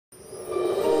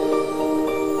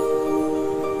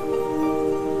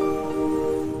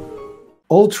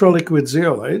Ultra Liquid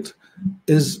Zeolite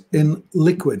is in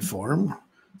liquid form,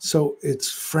 so it's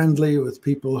friendly with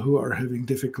people who are having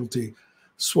difficulty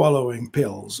swallowing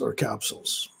pills or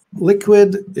capsules.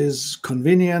 Liquid is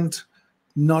convenient,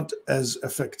 not as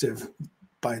effective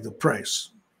by the price.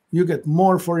 You get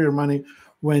more for your money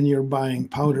when you're buying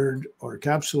powdered or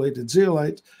capsulated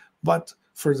zeolite, but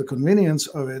for the convenience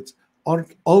of it,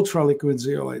 Ultra Liquid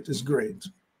Zeolite is great.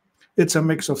 It's a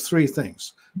mix of three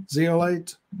things: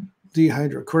 zeolite,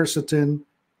 dihydroquercetin,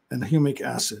 and humic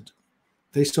acid.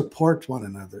 They support one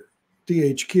another.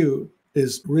 DHQ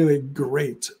is really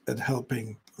great at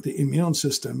helping the immune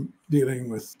system dealing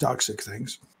with toxic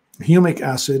things. Humic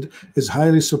acid is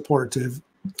highly supportive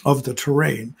of the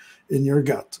terrain in your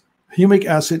gut. Humic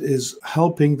acid is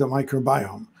helping the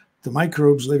microbiome, the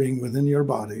microbes living within your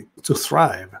body, to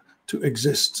thrive, to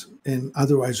exist in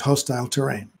otherwise hostile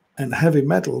terrain. And heavy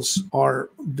metals are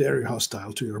very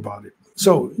hostile to your body.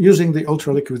 So using the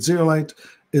Ultra Liquid Zeolite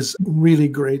is really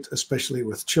great, especially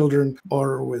with children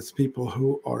or with people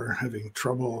who are having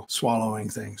trouble swallowing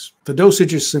things. The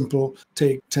dosage is simple.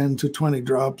 Take 10 to 20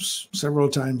 drops several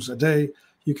times a day.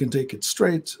 You can take it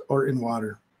straight or in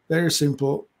water. Very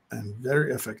simple and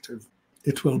very effective.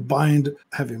 It will bind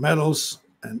heavy metals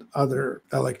and other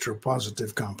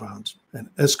electropositive compounds and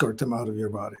escort them out of your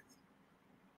body.